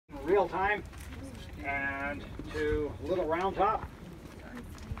real time and to Little Round Top.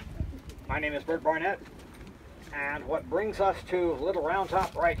 My name is Bert Barnett, and what brings us to Little Round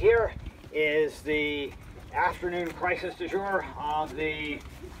Top right here is the afternoon crisis du jour of the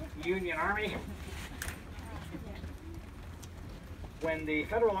Union Army. When the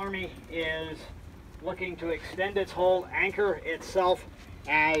Federal Army is looking to extend its hold, anchor itself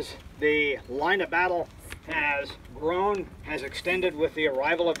as the line of battle has grown, has extended with the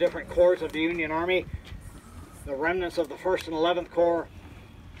arrival of different corps of the Union Army, the remnants of the 1st and 11th Corps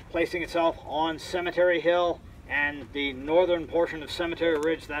placing itself on Cemetery Hill and the northern portion of Cemetery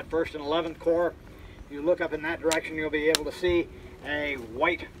Ridge, that 1st and 11th Corps. If you look up in that direction, you'll be able to see a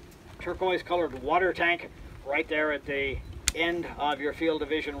white turquoise colored water tank right there at the end of your field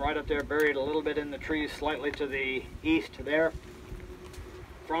division, right up there, buried a little bit in the trees slightly to the east there.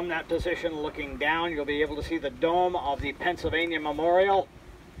 From that position looking down, you'll be able to see the dome of the Pennsylvania Memorial.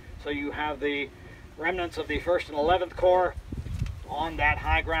 So you have the remnants of the 1st and 11th Corps on that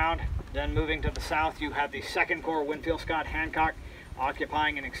high ground. Then moving to the south, you have the 2nd Corps, Winfield Scott Hancock,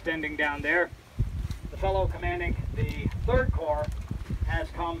 occupying and extending down there. The fellow commanding the 3rd Corps has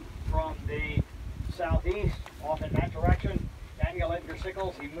come from the southeast, off in that direction. Daniel Edgar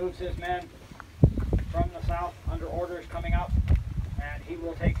Sickles, he moves his men from the south under orders coming up, and he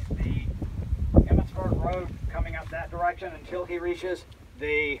will take the Emmitsburg Road coming up that direction until he reaches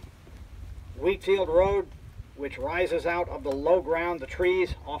the Wheatfield Road, which rises out of the low ground, the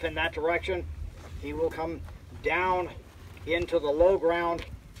trees off in that direction. He will come down into the low ground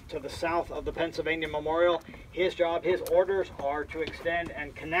to the south of the Pennsylvania Memorial. His job, his orders are to extend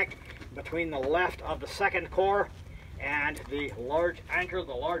and connect between the left of the 2nd Corps and the large anchor,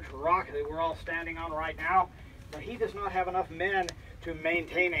 the large rock that we're all standing on right now. But he does not have enough men to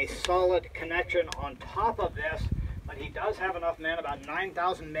maintain a solid connection on top of this, but he does have enough men, about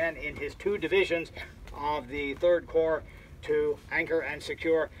 9,000 men in his 2 divisions of the 3rd Corps, to anchor and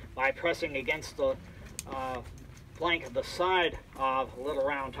secure by pressing against the flank of the side of Little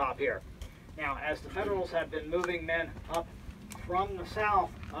Round Top here. Now, as the Federals have been moving men up from the south,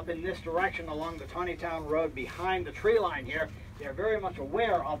 up in this direction along the Tawnytown Road behind the tree line here, they're very much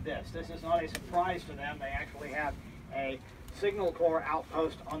aware of this. This is not a surprise to them. They actually have a Signal Corps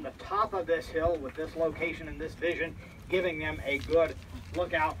outpost on the top of this hill with this location and this vision, giving them a good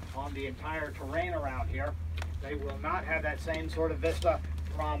lookout on the entire terrain around here. They will not have that same sort of vista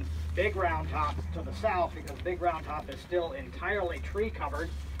from Big Round Top to the south, because Big Round Top is still entirely tree covered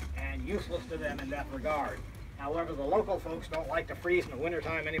and useless to them in that regard. However, the local folks don't like to freeze in the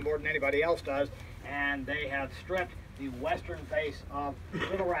wintertime any more than anybody else does, and they have stripped the western face of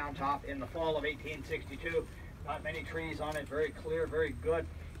Little Round Top in the fall of 1862. Not many trees on it, very clear, very good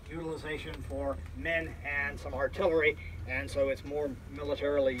utilization for men and some artillery, and so it's more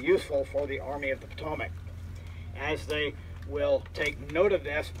militarily useful for the Army of the Potomac. As they will take note of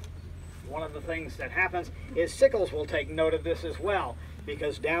this, one of the things that happens is Sickles will take note of this as well,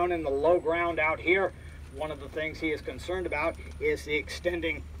 because down in the low ground out here, one of the things he is concerned about is the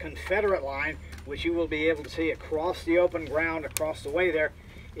extending Confederate line, which you will be able to see across the open ground across the way there.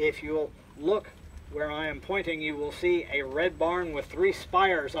 If you'll look where I am pointing, you will see a red barn with 3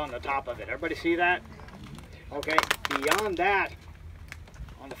 spires on the top of it. Everybody see that? Okay, beyond that,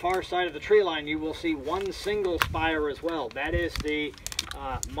 on the far side of the tree line, you will see 1 single spire as well. That is the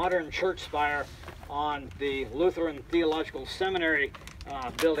modern church spire on the Lutheran Theological Seminary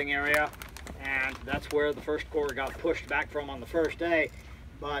building area, and that's where the 1st Corps got pushed back from on the first day.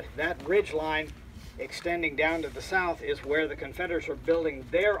 But that ridge line extending down to the south is where the Confederates are building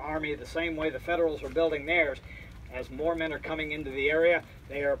their army the same way the Federals are building theirs. As more men are coming into the area,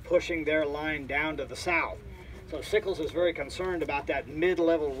 they are pushing their line down to the south. So Sickles is very concerned about that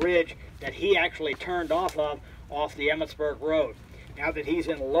mid-level ridge that he actually turned off the Emmitsburg Road. Now that he's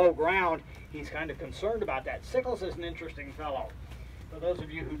in low ground, he's kind of concerned about that. Sickles is an interesting fellow. For those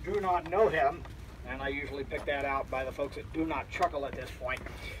of you who do not know him, and I usually pick that out by the folks that do not chuckle at this point,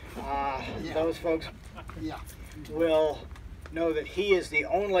 those folks will know that he is the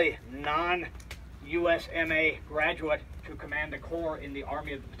only non-USMA graduate to command a corps in the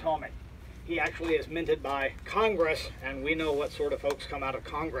Army of the Potomac. He actually is minted by Congress, and we know what sort of folks come out of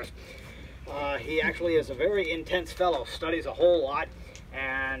Congress. He actually is a very intense fellow, studies a whole lot,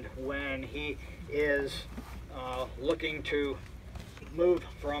 and when he is looking to move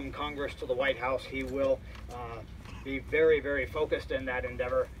from Congress to the White House, he will be very, very focused in that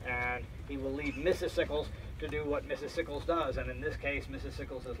endeavor, and he will leave Mrs. Sickles to do what Mrs. Sickles does. And in this case, Mrs.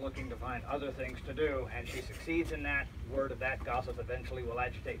 Sickles is looking to find other things to do, and she succeeds in that. Word of that gossip eventually will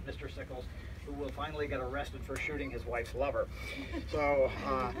agitate Mr. Sickles who will finally get arrested for shooting his wife's lover. So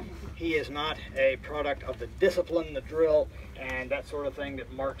he is not a product of the discipline, the drill, and that sort of thing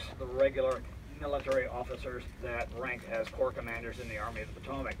that marks the regular military officers that rank as corps commanders in the Army of the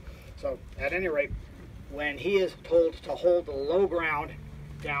Potomac. So at any rate, when he is told to hold the low ground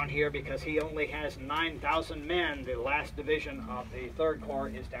down here because he only has 9,000 men, the last division of the 3rd Corps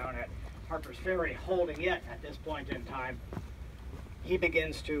is down at Harper's Ferry holding it at this point in time, he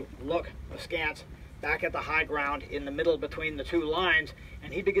begins to look askance back at the high ground in the middle between the two lines,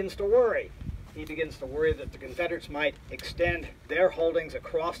 and he begins to worry. He begins to worry that the Confederates might extend their holdings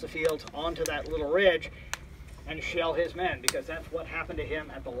across the fields onto that little ridge and shell his men, because that's what happened to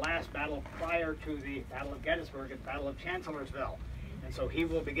him at the last battle prior to the Battle of Gettysburg and Battle of Chancellorsville. And so he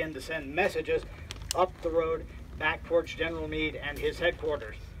will begin to send messages up the road back towards General Meade and his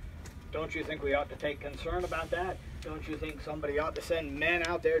headquarters. Don't you think we ought to take concern about that? Don't you think somebody ought to send men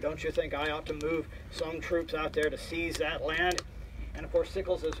out there? Don't you think I ought to move some troops out there to seize that land? And of course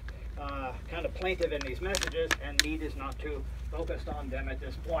Sickles is kind of plaintive in these messages, and Meade is not too focused on them at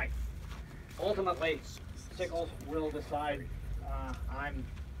this point. Ultimately, Sickles will decide, I'm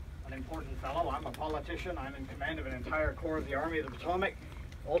an important fellow, I'm a politician, I'm in command of an entire corps of the Army of the Potomac.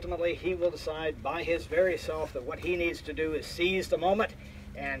 Ultimately, he will decide by his very self that what he needs to do is seize the moment,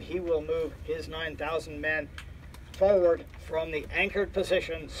 and he will move his 9,000 men forward from the anchored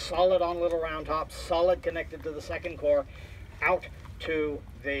position, solid on Little Round Top, solid connected to the 2nd Corps, out to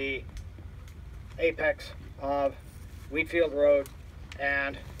the apex of Wheatfield Road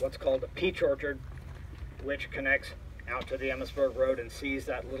and what's called the Peach Orchard, which connects out to the Emmitsburg Road and sees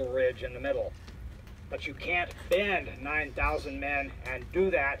that little ridge in the middle. But you can't bend 9,000 men and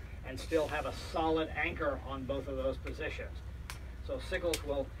do that and still have a solid anchor on both of those positions. So Sickles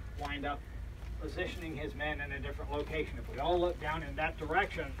will wind up positioning his men in a different location. If we all look down in that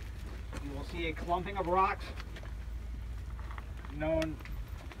direction, you will see a clumping of rocks known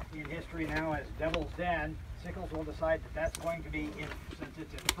in history now as Devil's Den. Sickles will decide that that's going to be, since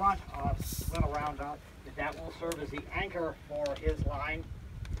it's in front of Little Round Top, that will serve as the anchor for his line,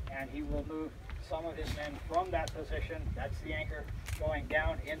 and he will move some of his men from that position. That's the anchor going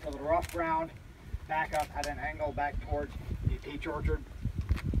down into the rough ground, back up at an angle back towards the Peach Orchard.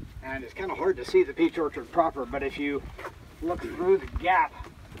 And it's kind of hard to see the Peach Orchard proper, but if you look through the gap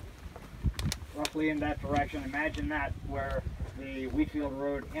roughly in that direction, imagine that where the Wheatfield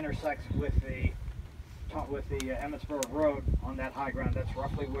Road intersects with the Emmitsburg Road on that high ground. That's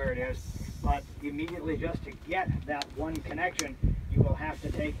roughly where it is. But immediately, just to get that one connection, you will have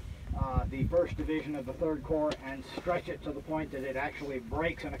to take the 1st Division of the 3rd Corps and stretch it to the point that it actually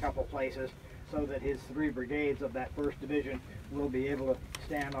breaks in a couple places, so that his 3 brigades of that 1st Division will be able to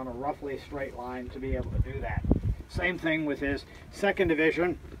stand on a roughly straight line to be able to do that. Same thing with his 2nd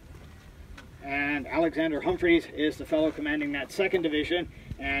Division, and Alexander Humphreys is the fellow commanding that 2nd Division,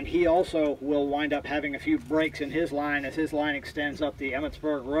 and he also will wind up having a few breaks in his line as his line extends up the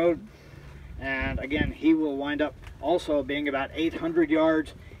Emmitsburg Road. And again, he will wind up also being about 800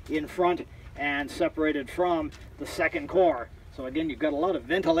 yards in front and separated from the 2nd Corps. So again, you've got a lot of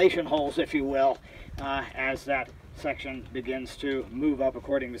ventilation holes, if you will, as that section begins to move up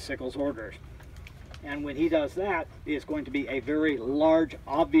according to Sickles' orders. And when he does that, it's going to be a very large,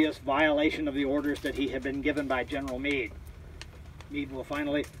 obvious violation of the orders that he had been given by General Meade. Meade will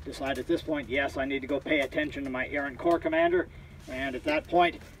finally decide at this point, yes, I need to go pay attention to my errant corps commander, and at that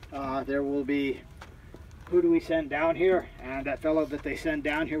point, there will be, who do we send down here? And that fellow that they send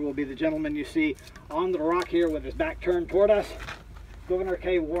down here will be the gentleman you see on the rock here with his back turned toward us, Governor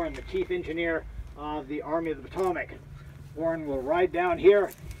K. Warren, the chief engineer of the Army of the Potomac. Warren will ride down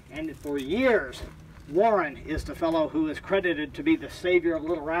here, and for years, Warren is the fellow who is credited to be the savior of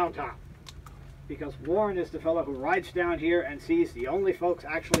Little Round Top, because Warren is the fellow who rides down here and sees the only folks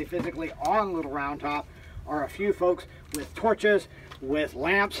actually physically on Little Round Top are a few folks with torches, with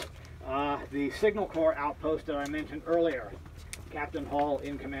lamps, the Signal Corps outpost that I mentioned earlier. Captain Hall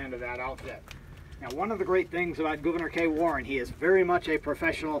in command of that outfit. Now, one of the great things about Governor K. Warren, he is very much a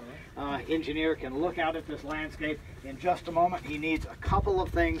professional engineer, can look out at this landscape. In just a moment, he needs a couple of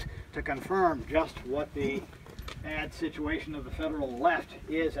things to confirm just what the bad situation of the federal left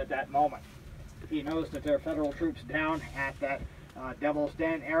is at that moment. He knows that there are federal troops down at that Devil's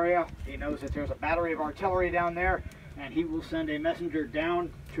Den area. He knows that there's a battery of artillery down there, and he will send a messenger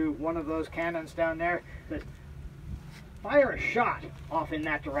down to one of those cannons down there that fire a shot off in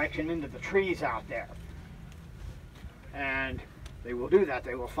that direction into the trees out there. And they will do that.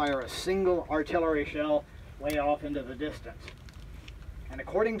 They will fire a single artillery shell way off into the distance. And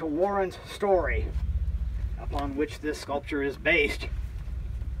according to Warren's story, upon which this sculpture is based,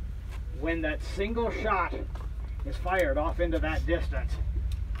 when that single shot is fired off into that distance,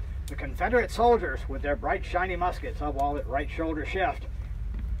 the Confederate soldiers with their bright shiny muskets up all at right shoulder shift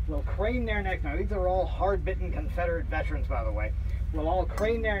will crane their necks. Now these are all hard-bitten Confederate veterans, by the way. Will all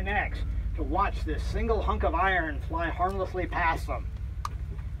crane their necks to watch this single hunk of iron fly harmlessly past them.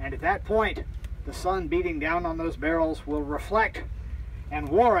 And at that point, the sun beating down on those barrels will reflect, and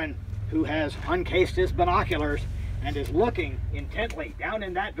Warren, who has uncased his binoculars and is looking intently down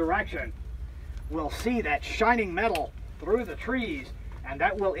in that direction, will see that shining metal through the trees, and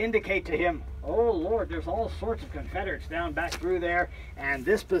that will indicate to him, oh Lord, there's all sorts of Confederates down back through there, and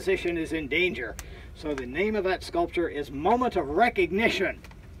this position is in danger. So the name of that sculpture is Moment of Recognition.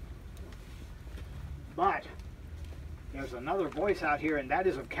 But there's another voice out here, and that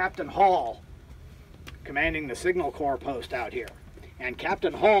is of Captain Hall, commanding the Signal Corps post out here. And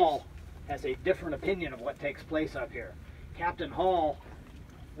Captain Hall has a different opinion of what takes place up here. Captain Hall,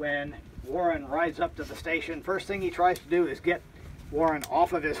 when Warren rides up to the station, first thing he tries to do is get Warren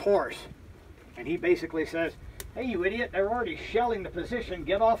off of his horse. And he basically says, hey, you idiot, they're already shelling the position.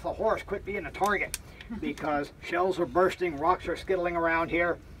 Get off the horse. Quit being a target. Because shells are bursting, rocks are skittling around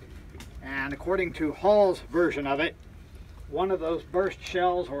here. And according to Hall's version of it, one of those burst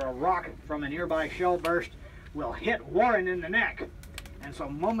shells or a rock from a nearby shell burst will hit Warren in the neck. And so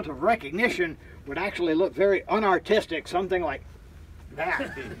Moment of Recognition would actually look very unartistic, something like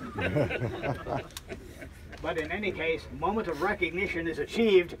that. But in any case, Moment of Recognition is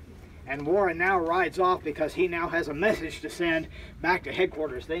achieved, and Warren now rides off because he now has a message to send back to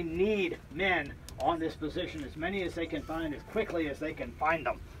headquarters. They need men on this position, as many as they can find, as quickly as they can find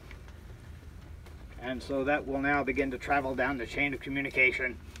them. And so that will now begin to travel down the chain of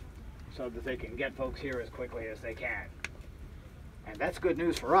communication so that they can get folks here as quickly as they can. And that's good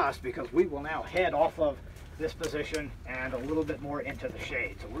news for us, because we will now head off of this position and a little bit more into the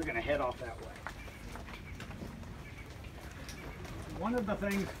shade. So we're going to head off that way. One of the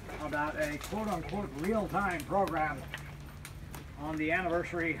things about a quote-unquote real-time program on the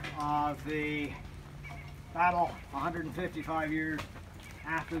anniversary of the battle 155 years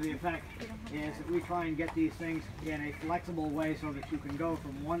after the effect is that we try and get these things in a flexible way so that you can go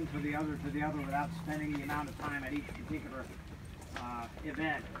from one to the other without spending the amount of time at each particular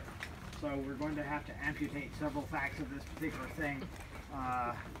event. So we're going to have to amputate several facts of this particular thing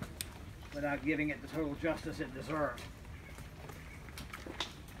without giving it the total justice it deserves.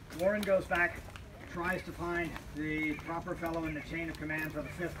 Warren goes back, tries to find the proper fellow in the chain of command for the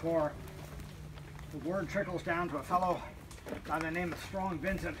 5th Corps. The word trickles down to a fellow by the name of Strong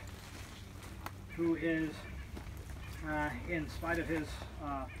Vincent, who is, in spite of his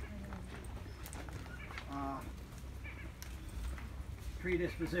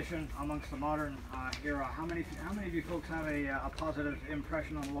predisposition amongst the modern era. How many of you folks have a positive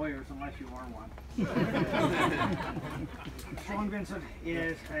impression on lawyers, unless you are one? Strong Vincent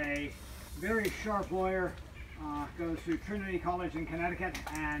is a very sharp lawyer, goes to Trinity College in Connecticut,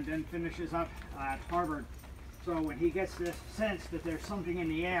 and then finishes up at Harvard. So when he gets this sense that there's something in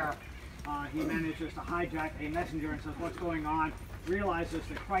the air, he manages to hijack a messenger and says, what's going on? Realizes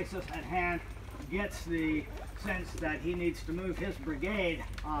the crisis at hand, gets the sense that he needs to move his brigade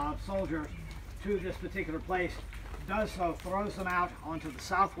of soldiers to this particular place, does so, throws them out onto the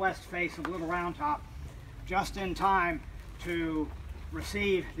southwest face of Little Round Top, just in time to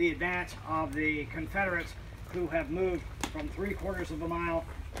receive the advance of the Confederates, who have moved from 3/4 of a mile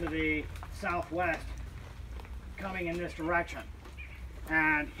to the southwest, coming in this direction.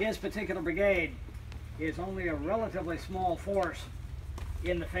 And his particular brigade is only a relatively small force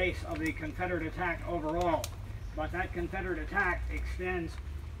in the face of the Confederate attack overall. But that Confederate attack extends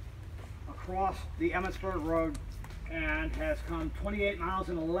across the Emmitsburg Road and has come 28 miles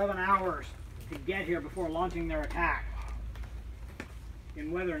in 11 hours to get here before launching their attack,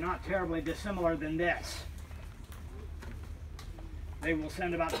 in weather not terribly dissimilar than this. They will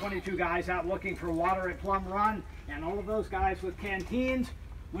send about 22 guys out looking for water at Plum Run, and all of those guys with canteens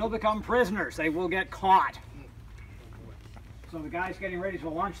will become prisoners. They will get caught. So the guys getting ready to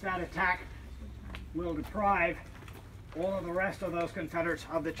launch that attack will deprive all of the rest of those Confederates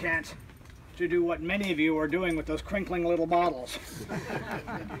of the chance to do what many of you are doing with those crinkling little bottles.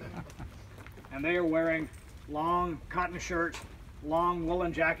 And they are wearing long cotton shirts, long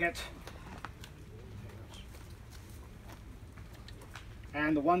woolen jackets,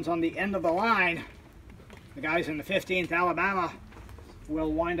 and the ones on the end of the line, the guys in the 15th Alabama,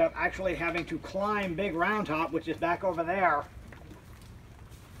 will wind up actually having to climb Big Round Top, which is back over there.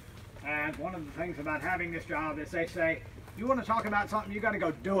 And one of the things about having this job is they say, you want to talk about something, you got to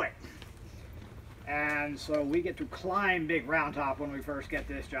go do it. And so we get to climb Big Round Top when we first get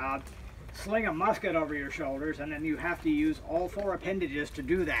this job. sling a musket over your shoulders, and then you have to use all 4 appendages to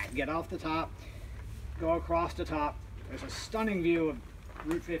do that. Get off the top, go across the top. There's a stunning view of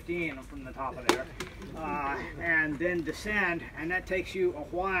Route 15 from the top of there, and then descend, and that takes you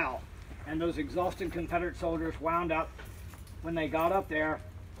a while. And those exhausted Confederate soldiers wound up, when they got up there,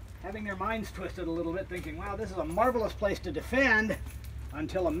 having their minds twisted a little bit, thinking, wow, this is a marvelous place to defend,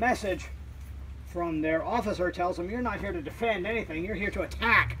 until a message from their officer tells them, you're not here to defend anything, you're here to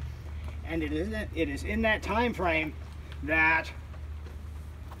attack. And it is in that time frame that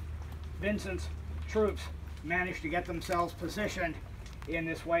Vincent's troops managed to get themselves positioned in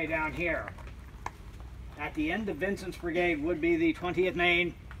this way down here. At the end of Vincent's brigade would be the 20th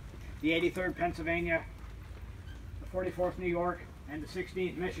Maine, the 83rd Pennsylvania, the 44th New York, and the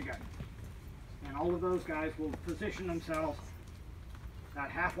 16th Michigan. And all of those guys will position themselves about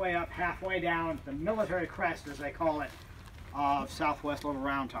halfway up, halfway down, the military crest, as they call it, of southwest Little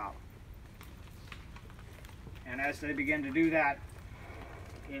Round Top. And as they begin to do that,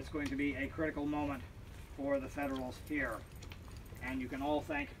 it's going to be a critical moment for the Federals here. And you can all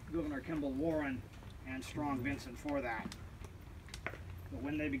thank Governor Kimball Warren and Strong Vincent for that. But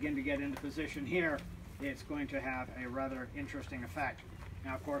when they begin to get into position here, it's going to have a rather interesting effect.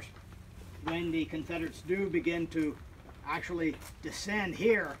 Now, of course, when the Confederates do begin to actually descend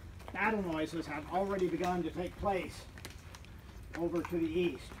here, battle noises have already begun to take place over to the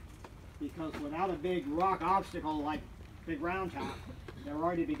east, because without a big rock obstacle like Big Round Top, they're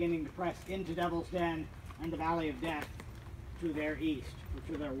already beginning to press into Devil's Den and the Valley of Death to their east,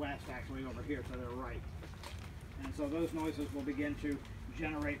 or to their west, actually, over here to their right. And so those noises will begin to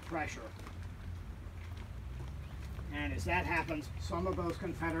generate pressure. And as that happens, some of those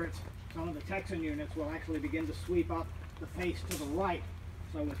Confederates, some of the Texan units will actually begin to sweep up the face to the right.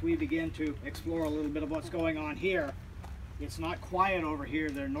 So as we begin to explore a little bit of what's going on here, it's not quiet over here.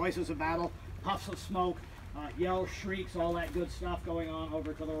 There are noises of battle, puffs of smoke, yells, shrieks, all that good stuff going on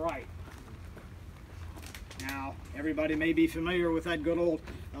over to the right. Now, everybody may be familiar with that good old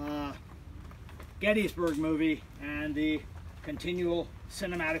Gettysburg movie and the continual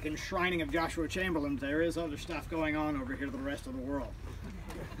cinematic enshrining of Joshua Chamberlain. There is other stuff going on over here to the rest of the world.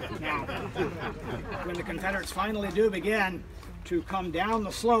 Now, when the Confederates finally do begin to come down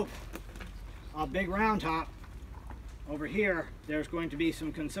the slope of Big Round Top, over here, there's going to be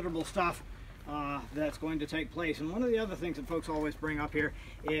some considerable stuff that's going to take place. And one of the other things that folks always bring up here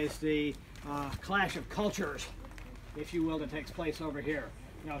is the clash of cultures, if you will, that takes place over here.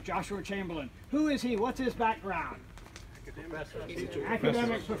 You know, Joshua Chamberlain, who is he? What's his background?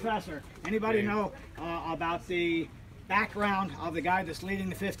 Academic professor. Anybody know about the background of the guy that's leading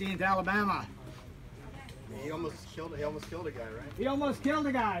the 15th Alabama? He almost killed a guy, right? He almost killed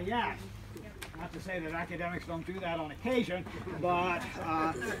a guy, yes. Not to say that academics don't do that on occasion, but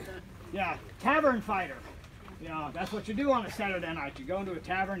yeah, tavern fighter. You know, that's what you do on a Saturday night. You go into a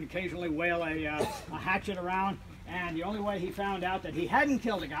tavern, occasionally wail a hatchet around, and the only way he found out that he hadn't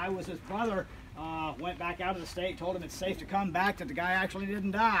killed a guy was his brother went back out of the state, told him it's safe to come back, that the guy actually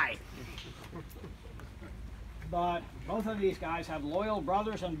didn't die. But both of these guys have loyal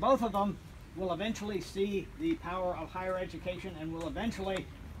brothers, and both of them will eventually see the power of higher education and will eventually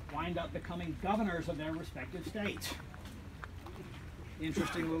wind up becoming governors of their respective states.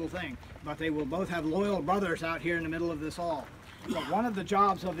 Interesting little thing. But they will both have loyal brothers out here in the middle of this all. But one of the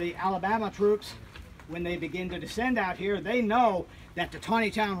jobs of the Alabama troops, when they begin to descend out here, they know that the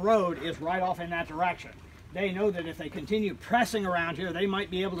Taneytown Road is right off in that direction. They know that if they continue pressing around here, they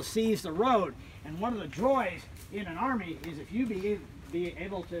might be able to seize the road. And one of the joys in an army is if you be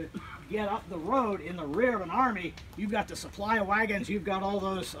able to get up the road in the rear of an army, you've got the supply wagons, you've got all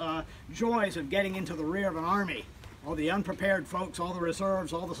those joys of getting into the rear of an army. All the unprepared folks, all the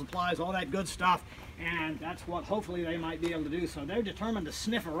reserves, all the supplies, all that good stuff, and that's what hopefully they might be able to do. So they're determined to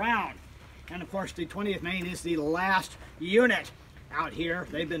sniff around. And of course the 20th Maine is the last unit out here.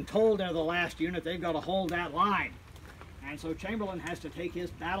 They've been told they're the last unit. They've got to hold that line. And so Chamberlain has to take his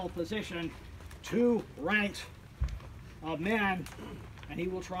battle position 2 ranks of men, and he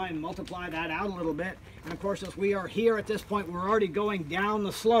will try and multiply that out a little bit. And of course, as we are here at this point, we're already going down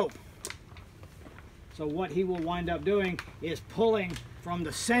the slope. So what he will wind up doing is pulling from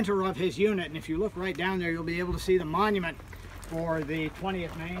the center of his unit. And if you look right down there, you'll be able to see the monument for the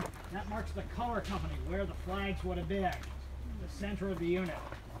 20th Maine. That marks the color company, where the flags would have been, the center of the unit.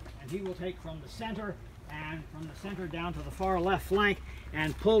 And he will take from the center and from the center down to the far left flank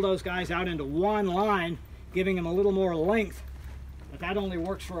and pull those guys out into one line, giving them a little more length. But that only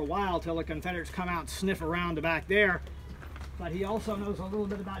works for a while till the Confederates come out and sniff around the back there. But he also knows a little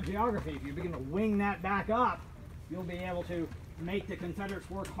bit about geography. If you begin to wing that back up, you'll be able to make the Confederates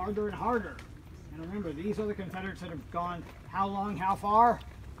work harder and harder. And remember, these are the Confederates that have gone how long, how far?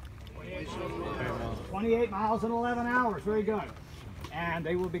 28 miles in 11 hours. Very good. And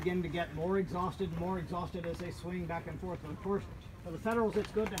they will begin to get more exhausted and more exhausted as they swing back and forth. But of course, for the Federals,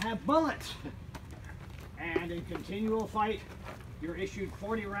 it's good to have bullets. And in continual fight, you're issued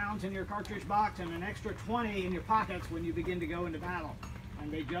 40 rounds in your cartridge box and an extra 20 in your pockets when you begin to go into battle.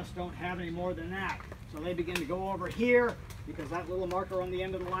 And they just don't have any more than that. So they begin to go over here, because that little marker on the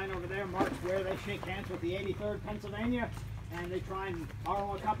end of the line over there marks where they shake hands with the 83rd Pennsylvania, and they try and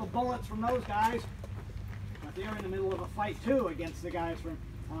borrow a couple bullets from those guys. But they're in the middle of a fight too against the guys from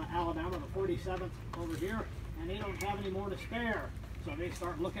Alabama, the 47th over here, and they don't have any more to spare. So they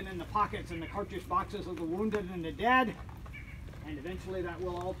start looking in the pockets and the cartridge boxes of the wounded and the dead, and eventually that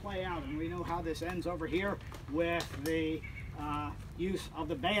will all play out. And we know how this ends over here with the use of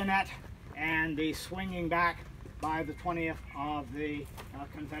the bayonet and the swinging back by the 20th of the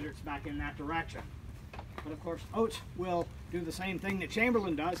Confederates back in that direction. But of course, Oates will do the same thing that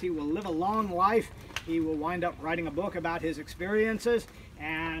Chamberlain does. He will live a long life. He will wind up writing a book about his experiences,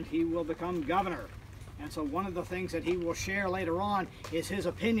 and he will become governor. And so one of the things that he will share later on is his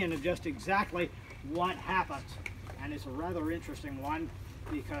opinion of just exactly what happens. And it's a rather interesting one,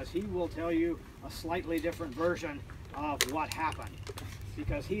 because he will tell you a slightly different version of what happened.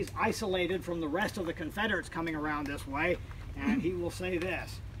 Because he's isolated from the rest of the Confederates coming around this way, and he will say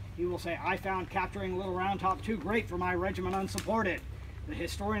this. He will say, "I found capturing Little Round Top too great for my regiment unsupported. The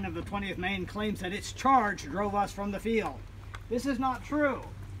historian of the 20th Maine claims that its charge drove us from the field. This is not true.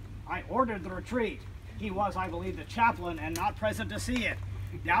 I ordered the retreat. He was, I believe, the chaplain and not present to see it.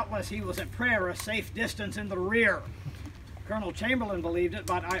 Doubtless he was at prayer a safe distance in the rear. Colonel Chamberlain believed it,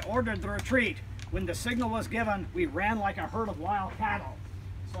 but I ordered the retreat. When the signal was given, we ran like a herd of wild cattle."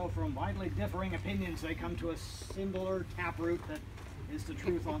 So from widely differing opinions, they come to a similar taproot that is the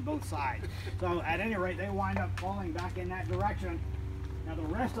truth on both sides. So at any rate, they wind up falling back in that direction. Now the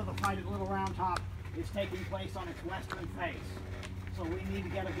rest of the fight at Little Round Top is taking place on its western face. So we need to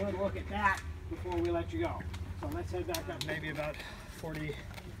get a good look at that before we let you go. So let's head back up maybe about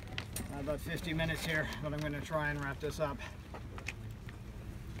 50 minutes here, but I'm going to try and wrap this up.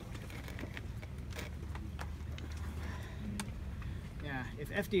 Yeah, if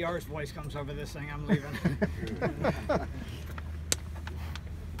FDR's voice comes over this thing, I'm leaving.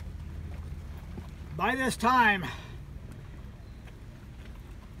 By this time,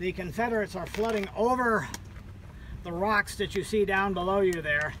 the Confederates are flooding over the rocks that you see down below you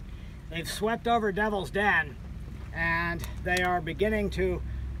there. They've swept over Devil's Den, and they are beginning to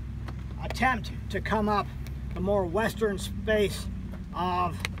attempt to come up the more western space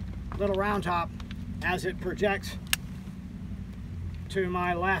of Little Round Top as it projects to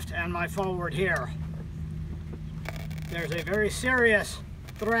my left and my forward here. There's a very serious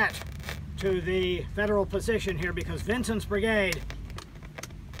threat to the Federal position here, because Vincent's brigade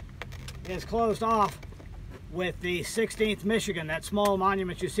is closed off with the 16th Michigan, that small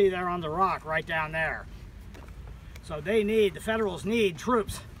monument you see there on the rock right down there. So the Federals need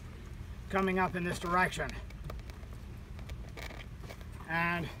troops coming up in this direction.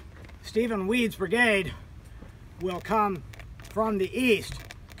 And Stephen Weed's brigade will come from the east,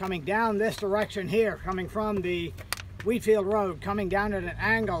 coming down this direction here, coming from the Wheatfield Road, coming down at an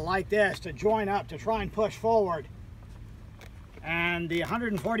angle like this to join up to try and push forward. And the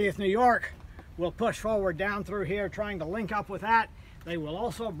 140th New York will push forward down through here, trying to link up with that. They will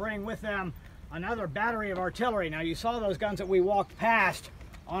also bring with them another battery of artillery. Now you saw those guns that we walked past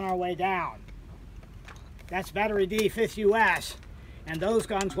on our way down. That's Battery D, 5th U.S. And those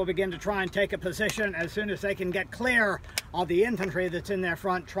guns will begin to try and take a position as soon as they can get clear of the infantry that's in their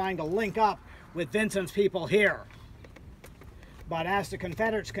front, trying to link up with Vincent's people here. But as the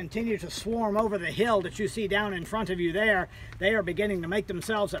Confederates continue to swarm over the hill that you see down in front of you there, they are beginning to make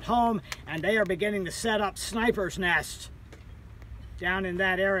themselves at home, and they are beginning to set up snipers' nests down in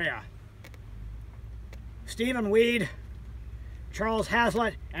that area. Stephen Weed, Charles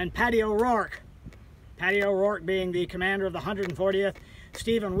Hazlitt, and Paddy O'Rourke. Paddy O'Rourke being the commander of the 140th,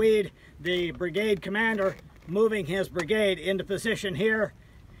 Stephen Weed, the brigade commander, moving his brigade into position here,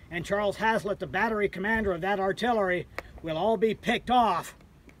 and Charles Hazlitt, the battery commander of that artillery, will all be picked off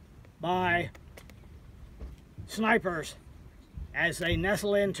by snipers as they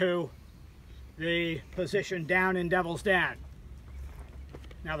nestle into the position down in Devil's Den.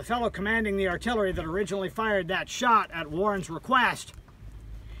 Now the fellow commanding the artillery that originally fired that shot at Warren's request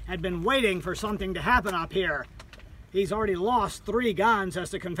had been waiting for something to happen up here. He's already lost 3 guns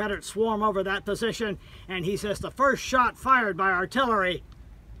as the Confederates swarm over that position, and he says the first shot fired by artillery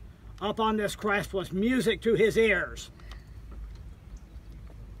up on this crest was music to his ears.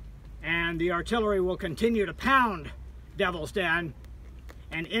 and the artillery will continue to pound Devil's Den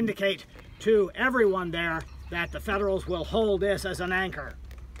and indicate to everyone there that the Federals will hold this as an anchor.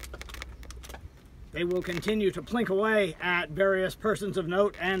 They will continue to plink away at various persons of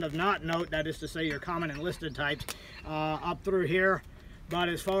note and of not note, that is to say your common enlisted types, up through here. But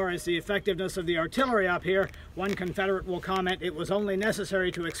as far as the effectiveness of the artillery up here, one Confederate will comment, it was only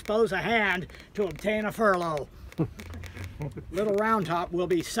necessary to expose a hand to obtain a furlough. Little Round Top will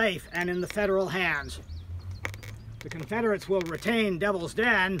be safe and in the Federal hands. The Confederates will retain Devil's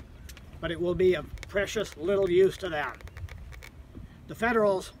Den, but it will be of precious little use to them. The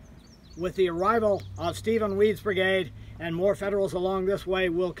Federals, with the arrival of Stephen Weed's brigade and more Federals along this way,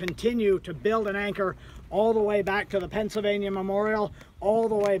 will continue to build an anchor all the way back to the Pennsylvania Memorial, all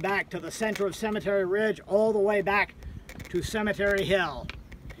the way back to the center of Cemetery Ridge, all the way back to Cemetery Hill.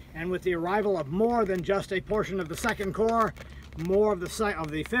 And with the arrival of more than just a portion of the 2nd Corps, more of the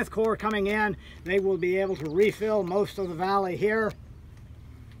 5th Corps coming in, they will be able to refill most of the valley here.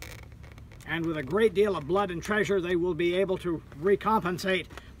 And with a great deal of blood and treasure, they will be able to recompensate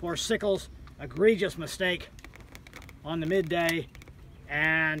for Sickles' egregious mistake on the midday,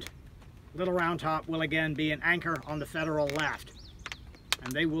 and Little Round Top will again be an anchor on the Federal left.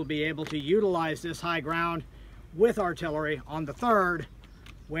 And they will be able to utilize this high ground with artillery on the 3rd,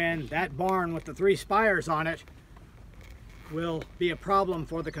 when that barn with the 3 spires on it will be a problem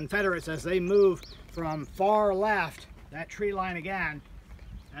for the Confederates as they move from far left, that tree line again,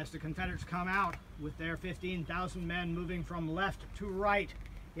 as the Confederates come out with their 15,000 men moving from left to right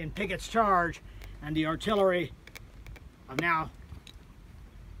in Pickett's charge, and the artillery of now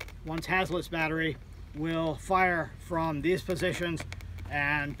once Hazlitt's battery will fire from these positions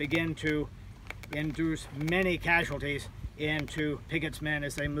and begin to induce many casualties into Pickett's men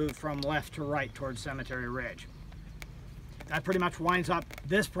as they move from left to right towards Cemetery Ridge. That pretty much winds up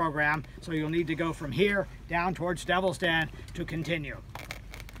this program, so you'll need to go from here down towards Devil's Den to continue.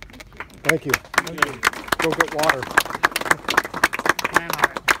 Thank you. Go get water.